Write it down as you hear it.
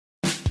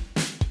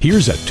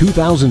Here's a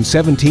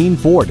 2017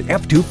 Ford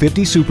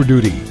F-250 Super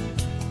Duty.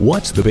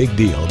 What's the big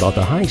deal about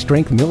the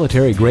high-strength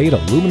military-grade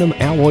aluminum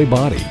alloy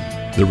body?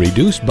 The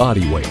reduced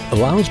body weight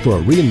allows for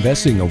a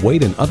reinvesting of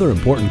weight in other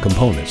important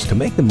components to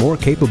make them more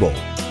capable.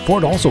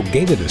 Ford also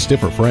gave it a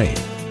stiffer frame.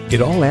 It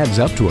all adds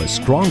up to a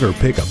stronger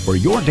pickup for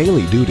your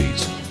daily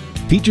duties.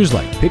 Features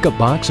like pickup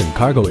box and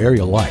cargo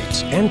area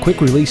lights and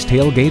quick-release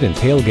tailgate and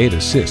tailgate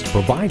assist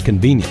provide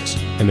convenience.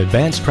 An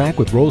advanced track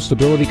with roll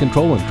stability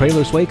control and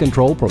trailer sway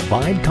control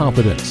provide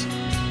confidence.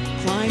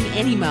 Climb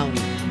any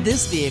mountain.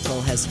 This vehicle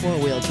has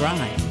four-wheel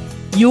drive.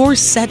 You're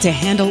set to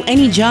handle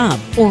any job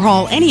or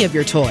haul any of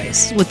your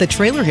toys with the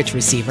trailer hitch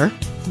receiver.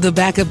 The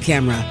backup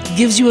camera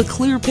gives you a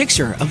clear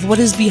picture of what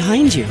is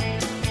behind you.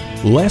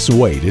 Less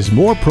weight is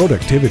more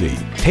productivity.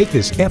 Take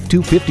this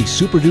F-250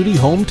 Super Duty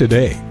home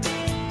today.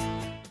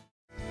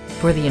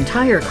 For the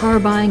entire car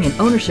buying and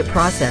ownership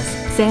process,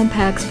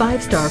 Sandpac's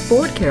 5-star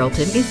Ford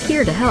Carrollton is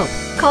here to help.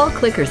 Call,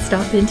 click, or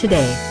stop in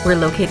today. We're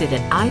located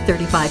at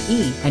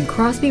I-35E and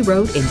Crosby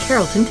Road in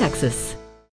Carrollton, Texas.